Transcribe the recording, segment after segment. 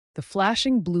The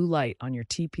flashing blue light on your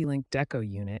TP-Link Deco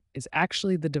unit is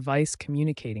actually the device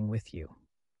communicating with you.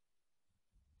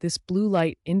 This blue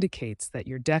light indicates that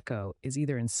your Deco is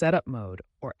either in setup mode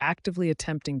or actively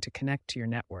attempting to connect to your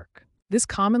network. This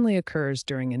commonly occurs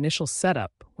during initial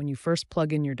setup when you first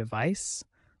plug in your device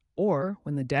or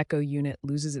when the Deco unit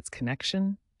loses its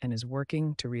connection and is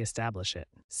working to reestablish it.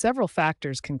 Several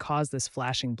factors can cause this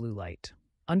flashing blue light.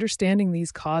 Understanding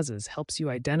these causes helps you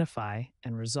identify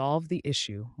and resolve the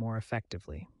issue more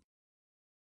effectively.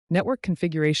 Network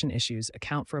configuration issues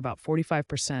account for about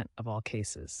 45% of all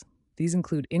cases. These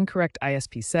include incorrect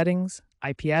ISP settings,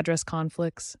 IP address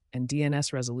conflicts, and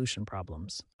DNS resolution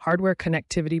problems. Hardware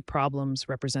connectivity problems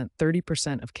represent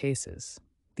 30% of cases.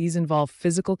 These involve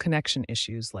physical connection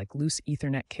issues like loose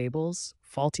Ethernet cables,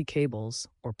 faulty cables,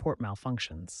 or port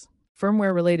malfunctions.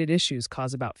 Firmware-related issues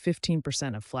cause about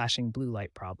 15% of flashing blue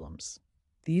light problems.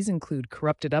 These include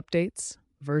corrupted updates,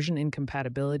 version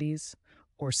incompatibilities,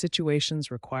 or situations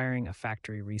requiring a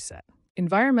factory reset.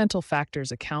 Environmental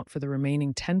factors account for the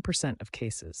remaining 10% of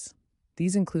cases.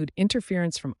 These include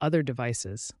interference from other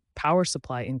devices, power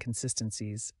supply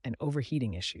inconsistencies, and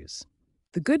overheating issues.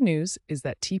 The good news is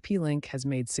that TP-Link has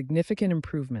made significant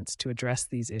improvements to address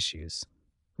these issues.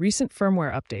 Recent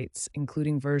firmware updates,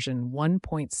 including version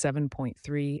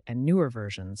 1.7.3 and newer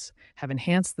versions, have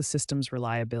enhanced the system's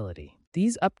reliability.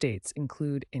 These updates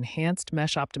include enhanced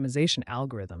mesh optimization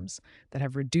algorithms that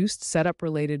have reduced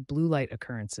setup-related blue light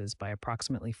occurrences by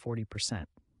approximately 40%.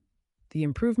 The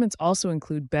improvements also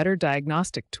include better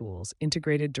diagnostic tools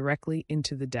integrated directly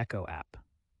into the Deco app.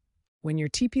 When your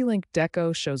TP-Link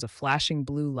Deco shows a flashing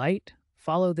blue light,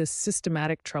 follow this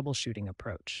systematic troubleshooting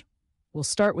approach. We'll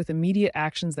start with immediate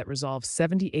actions that resolve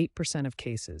 78% of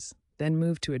cases, then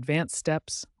move to advanced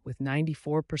steps with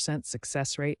 94%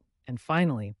 success rate, and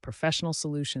finally, professional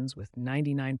solutions with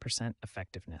 99%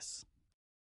 effectiveness.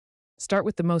 Start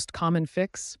with the most common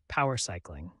fix, power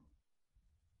cycling.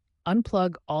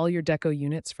 Unplug all your Deco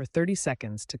units for 30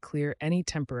 seconds to clear any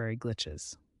temporary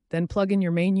glitches. Then plug in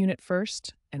your main unit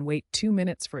first and wait 2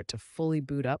 minutes for it to fully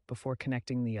boot up before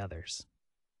connecting the others.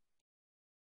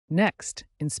 Next,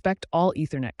 inspect all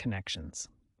Ethernet connections.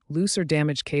 Loose or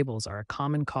damaged cables are a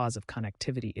common cause of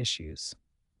connectivity issues.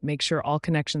 Make sure all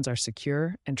connections are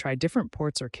secure and try different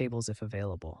ports or cables if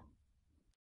available.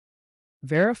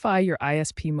 Verify your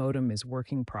ISP modem is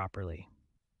working properly.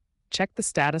 Check the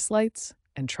status lights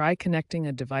and try connecting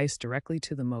a device directly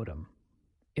to the modem.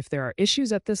 If there are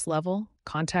issues at this level,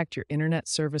 contact your internet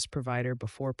service provider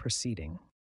before proceeding.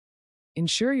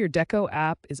 Ensure your Deco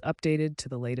app is updated to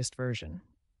the latest version.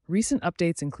 Recent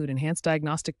updates include enhanced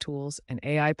diagnostic tools and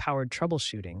AI-powered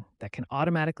troubleshooting that can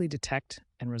automatically detect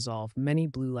and resolve many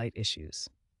blue light issues.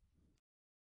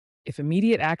 If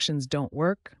immediate actions don't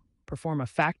work, perform a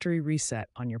factory reset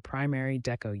on your primary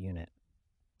Deco unit.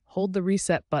 Hold the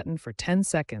reset button for 10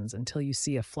 seconds until you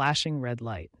see a flashing red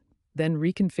light. Then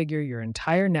reconfigure your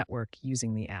entire network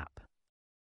using the app.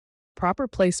 Proper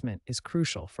placement is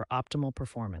crucial for optimal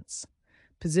performance.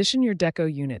 Position your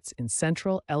Deco units in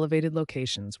central, elevated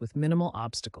locations with minimal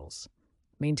obstacles.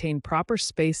 Maintain proper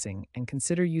spacing and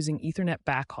consider using Ethernet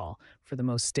backhaul for the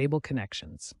most stable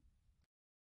connections.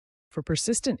 For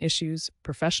persistent issues,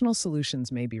 professional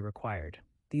solutions may be required.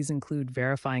 These include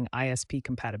verifying ISP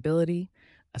compatibility,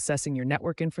 assessing your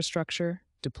network infrastructure,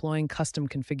 deploying custom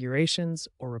configurations,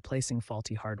 or replacing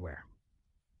faulty hardware.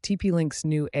 TP-Link's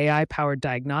new AI-powered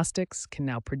diagnostics can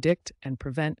now predict and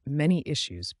prevent many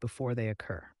issues before they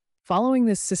occur. Following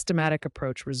this systematic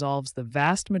approach resolves the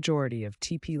vast majority of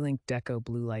TP-Link Deco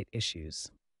blue light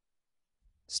issues.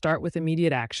 Start with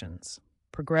immediate actions,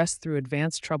 progress through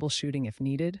advanced troubleshooting if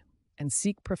needed, and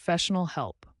seek professional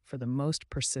help for the most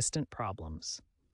persistent problems.